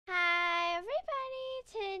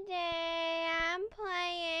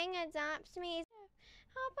Adopt Me.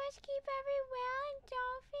 Help us keep every whale and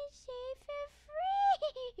dolphin safe and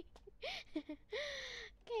free.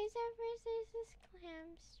 Okay, so first there's this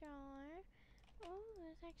Clam stroller. Oh,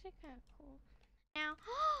 that's actually kind of cool. Now,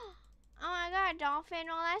 oh my god, Dolphin.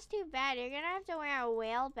 Well, that's too bad. You're gonna have to wear a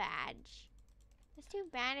whale badge. That's too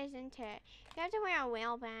bad, isn't it? You have to wear a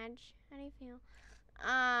whale badge. How do you feel?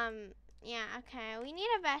 Yeah, okay. We need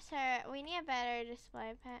a better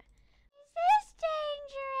display pet. Is this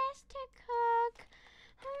dangerous to cook?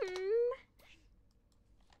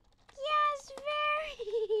 Yes, very. Is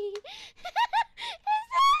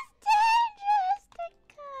this dangerous to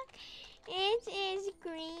cook? It is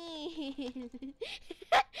green.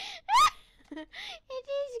 It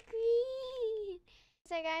is green.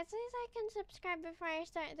 So guys, please like and subscribe before I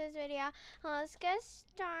start this video. Let's get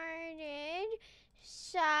started.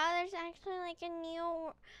 So there's actually like a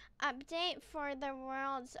new update for the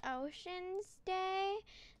World's Oceans Day.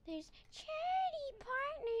 There's charity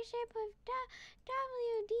partnership with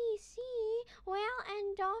WDC, Whale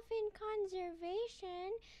and Dolphin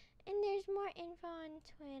Conservation, and there's more info on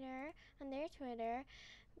Twitter, on their Twitter.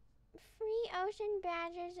 Free ocean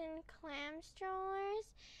badgers and clam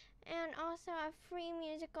strollers, and also a free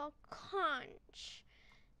musical Conch.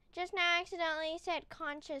 Just now I accidentally said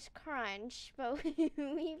Conch's Crunch, but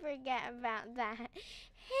we forget about that.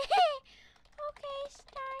 Okay,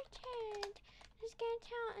 started. Just gonna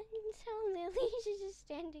tell Lily, she's just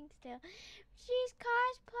standing still. She's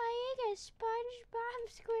cosplaying as SpongeBob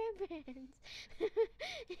SquarePants.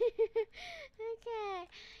 Okay.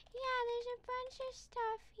 Yeah, there's a bunch of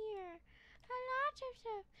stuff here. A lot of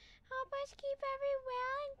stuff. Help us keep every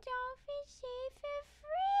whale and dolphin safe and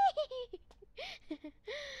free.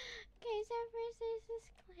 Okay, so first there's this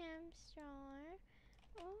Clam stroller.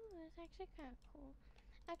 Oh, that's actually kind of cool.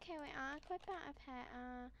 Okay, wait, I'll equip out a pet.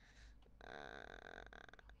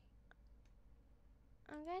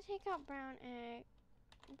 I'm gonna take out brown egg.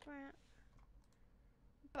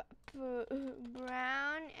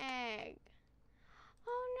 Brown egg.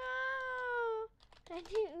 Oh no! I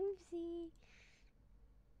did oopsie.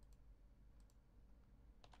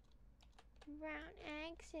 Brown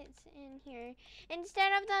egg sits in here.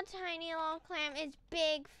 Instead of the tiny little clam, it's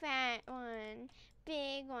big fat one.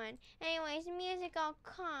 Big one. Anyways, musical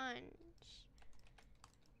Conch.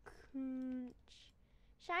 Conch.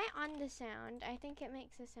 Should I on the sound? I think it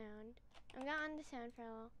makes a sound. I'm gonna on the sound for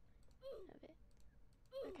a little bit.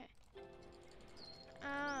 Okay.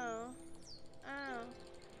 Oh. Oh.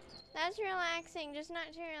 That's relaxing, just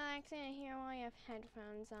not too relaxing to hear while you have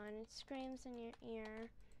headphones on. It screams in your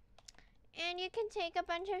ear. And you can take a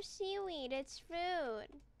bunch of seaweed. It's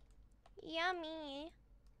food. Yummy.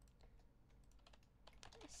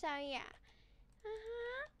 So yeah.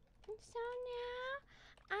 So now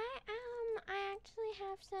I actually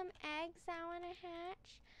have some eggs I want to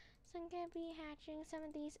hatch. So I'm gonna be hatching some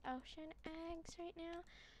of these ocean eggs right now.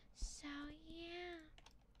 So yeah.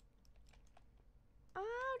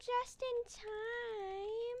 Oh, just in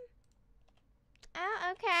time.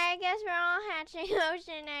 Oh, okay, I guess we're all hatching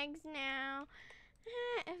ocean eggs now.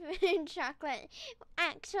 Chocolate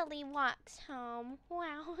actually walks home.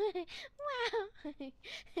 Wow. Wow. Okay,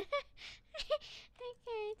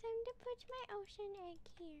 time to put my ocean egg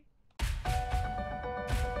here.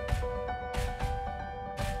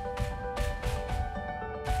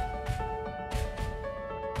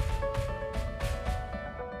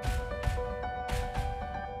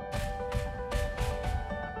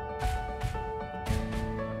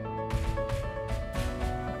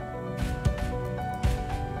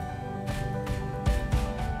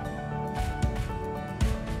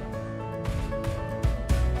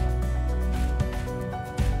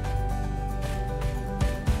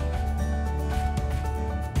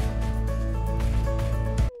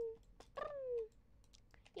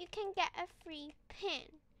 You can get a free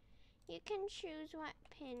pin. You can choose what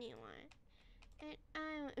pin you want. And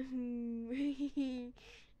you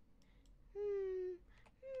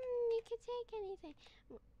can take anything.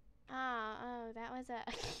 Oh, that was a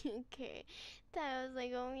okay. That was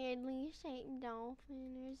like a weirdly shaped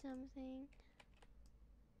dolphin or something.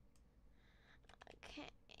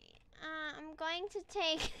 Okay. I'm going to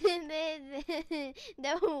take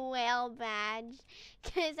the whale badge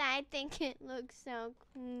because I think it looks so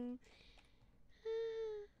cool.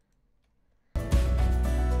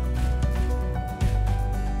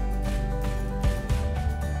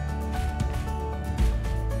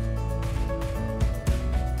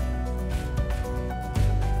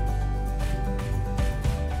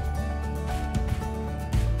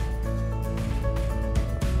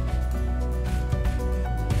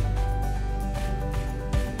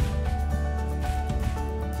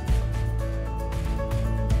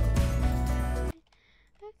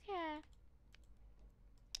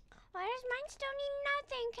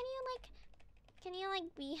 Can you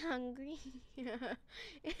like be hungry? Can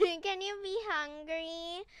you be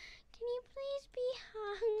hungry? Can you please be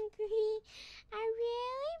hungry? I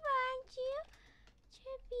really want you to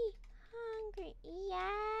be hungry.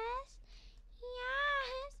 Yes.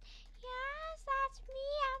 Yes. Yes, that's me.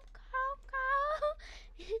 I'm Coco.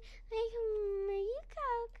 Like you,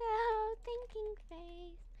 Coco. Thinking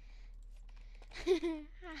face.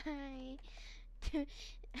 Hi.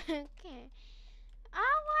 Okay.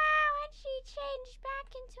 Oh wow, and she changed back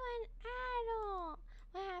into an adult.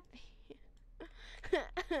 What happened?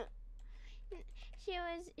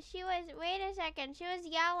 she was, wait a second, she was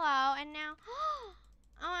yellow and now, oh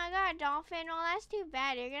my god, Dolphin, well that's too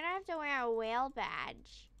bad. You're gonna have to wear a whale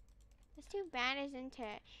badge. That's too bad, isn't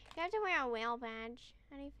it? You have to wear a whale badge.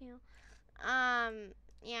 How do you feel?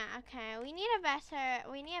 Yeah, okay. We need a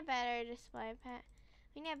better display pet.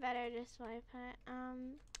 We need a better display pet.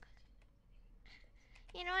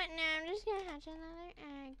 You know what? No, I'm just gonna hatch another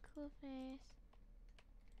egg. Cool face.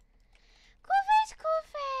 Cool face, cool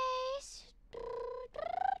face.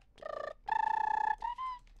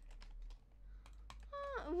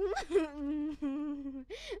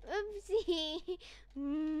 Oopsie.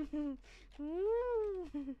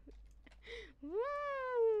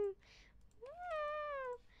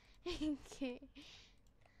 Okay.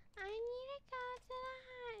 I need to go to the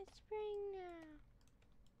hot spring now.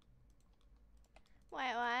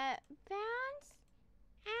 Wait, what? Bounce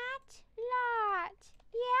at lot.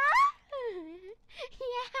 Yeah?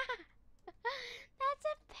 Yeah. That's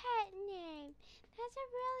a pet name. That's a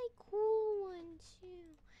really cool one,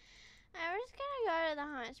 too. I'm just gonna go to the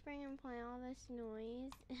hot spring and play all this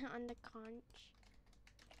noise on the conch.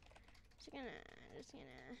 Just gonna,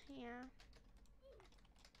 yeah.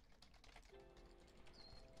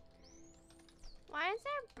 Why is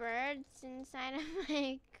there birds inside of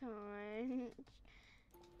my conch?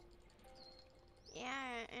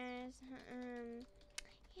 Yeah,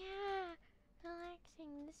 yeah,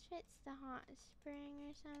 relaxing. This fits the hot spring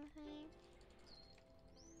or something.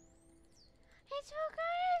 It's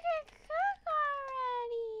gonna cook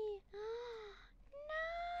already. No,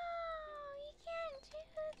 you can't do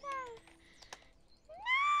that.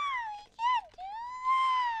 No, you can't do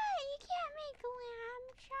that. You can't make a lamb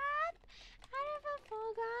chop out of a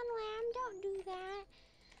full-grown lamb. Don't do that.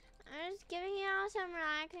 I'm just giving you all some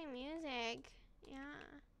relaxing music. Yeah.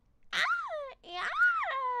 Ah! Yeah!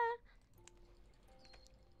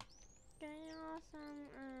 Giving you all some,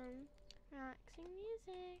 relaxing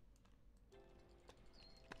music.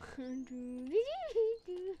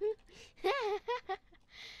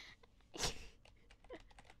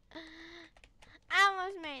 I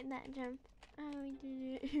almost made that jump. Oh, we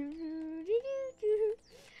did it.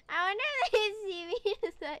 I wonder if they see me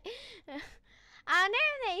just like... I wonder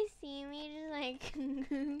if they see me just like...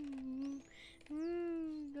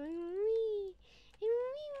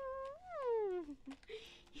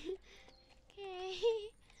 Okay.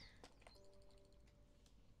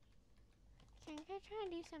 I'm gonna try to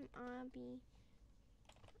do some obbying.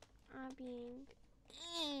 I did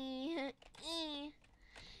it!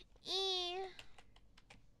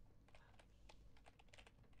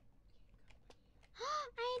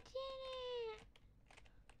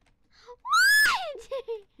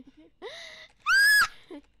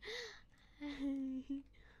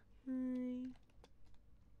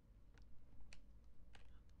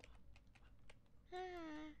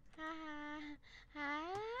 What?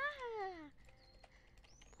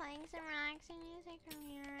 Playing some relaxing music from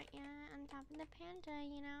here, yeah, on top of the panda,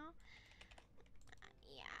 you know?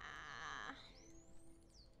 Yeah.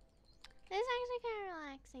 This is actually kind of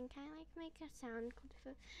relaxing. Can I like make a sound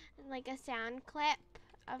clip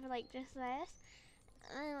of like just this?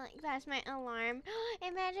 Like that's my alarm.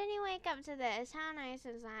 Imagine you wake up to this. How nice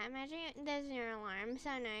is that? Imagine this is your alarm.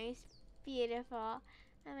 So nice. Beautiful.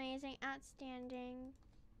 Amazing. Outstanding.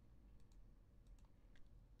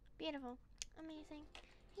 Beautiful. Amazing.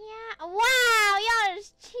 Yeah. Wow, y'all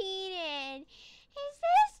just cheated. Is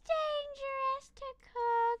this dangerous to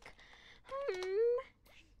cook?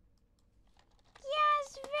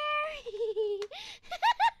 Yes, very. Is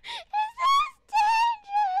this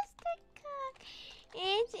dangerous to cook?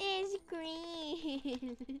 It is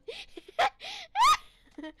green.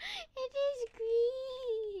 It is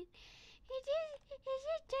green. Is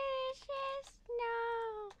it delicious?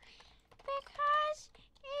 No. Because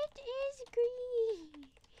it is green.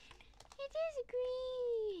 It is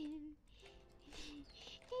green.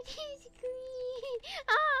 It is green.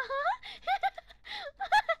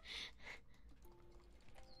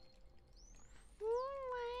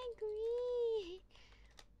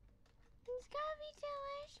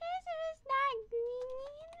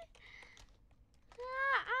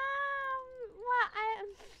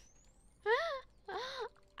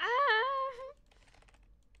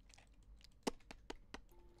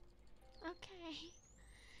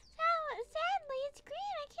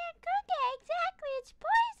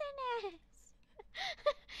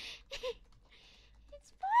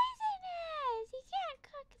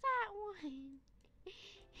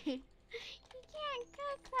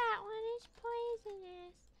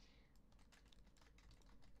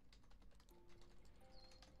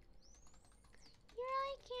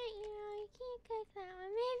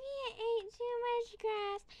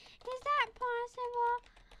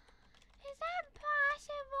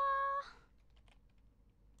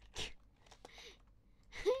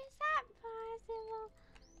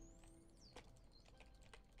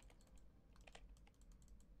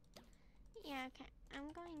 Yeah, okay.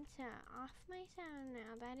 I'm going to off my sound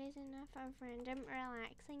now. That is enough of random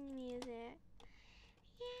relaxing music.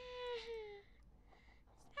 Yeah.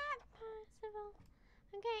 Is that possible?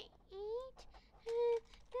 Okay, eat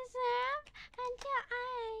this up until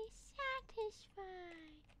I'm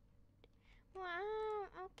satisfied.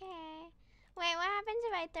 Wow, okay. Wait, what happens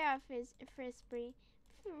if I throw a frisbee?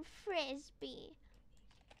 Frisbee.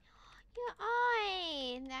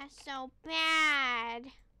 Oi, that's so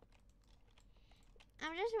bad.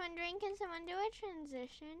 I'm just wondering, can someone do a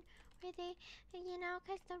transition where they, you know,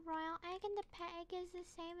 because the royal egg and the pet egg is the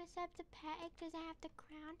same, except the pet egg doesn't have the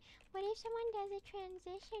crown. What if someone does a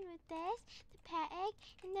transition with this, the pet egg,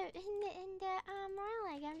 and the royal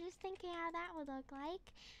egg? I'm just thinking how that would look like.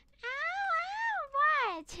 Ow, ow,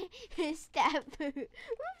 what? Step.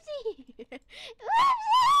 Oopsie.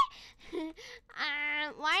 Oopsie.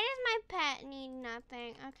 Why does my pet need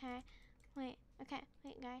nothing? Okay, wait,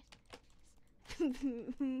 guys. He didn't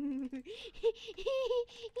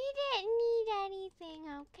need anything,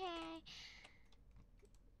 okay?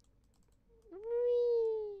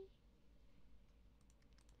 Whee.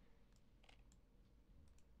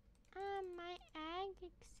 My egg,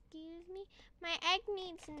 excuse me. My egg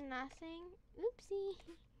needs nothing. Oopsie.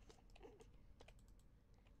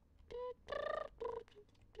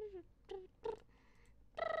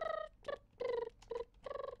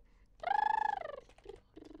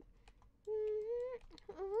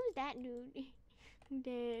 Who's that dude?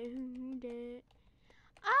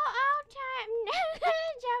 Oh, time.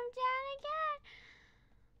 Jump down again.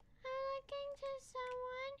 I'm looking to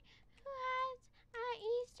someone who has an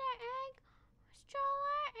Easter egg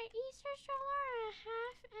stroller, an Easter stroller, or a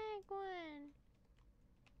half egg one.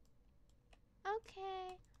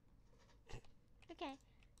 Okay. Okay.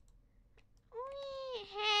 Wee.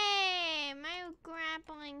 Hey, my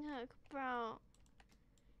grappling hook broke.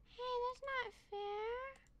 Hey, that's not fair.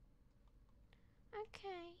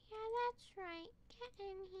 Okay, yeah, that's right. Get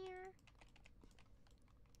in here.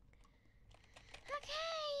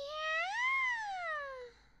 Okay, yeah!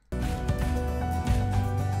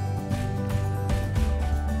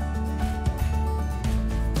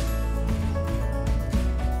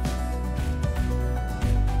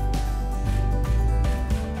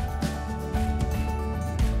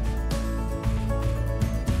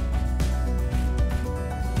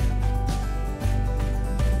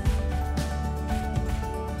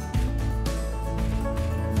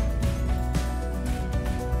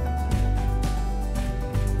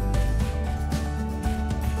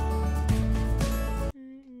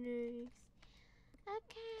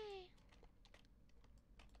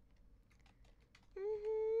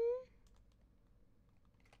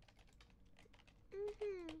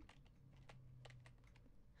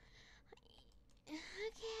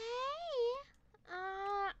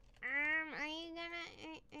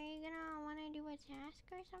 Task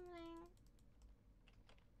or something?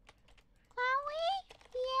 Chloe?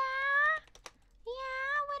 Yeah?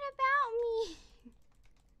 Yeah, what about me?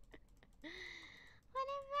 What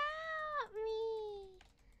about me?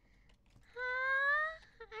 Huh?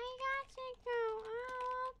 I got to go.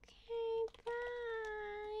 Oh, okay,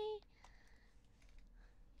 bye.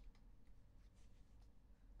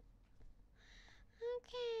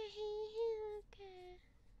 Okay, okay.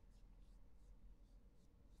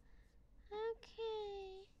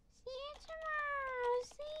 Okay. See you tomorrow.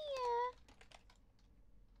 See ya.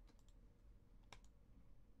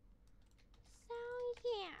 So,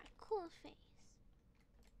 yeah, cool face.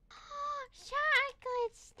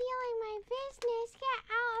 Chocolate stealing my business. Get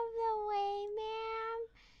out of the way, ma'am.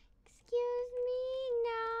 Excuse me?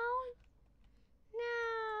 No. No,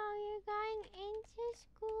 you're going into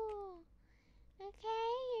school. Okay?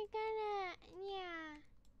 You're gonna, yeah.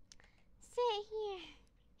 Sit here.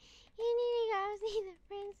 You need to go see the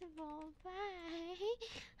principal. Bye.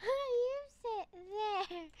 You sit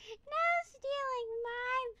there. No stealing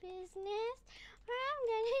my business, or I'm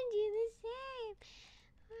gonna do the same.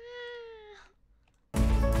 Wow.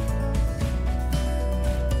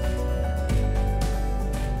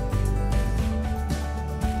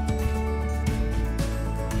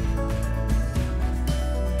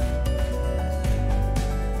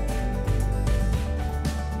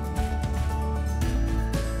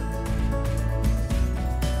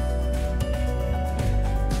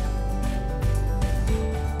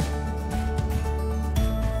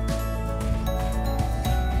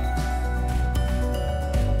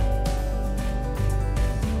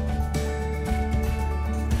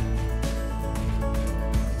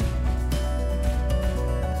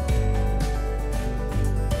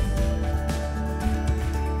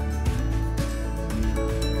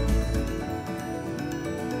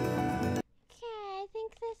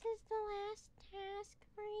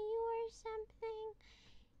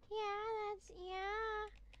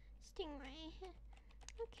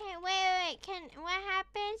 Wait, what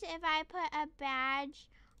happens if I put a badge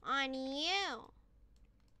on you?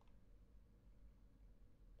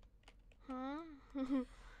 Huh?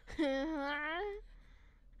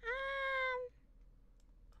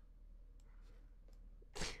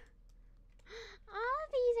 All of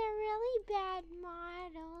these are really bad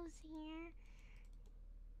models here.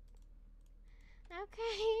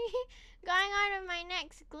 Okay, going on to my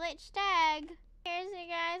next glitched egg. Here's it,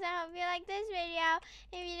 guys. I hope you liked this video.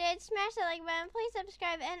 If you did, smash the like button. Please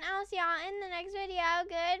subscribe, and I'll see y'all in the next video.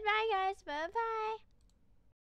 Goodbye, guys. Bye-bye.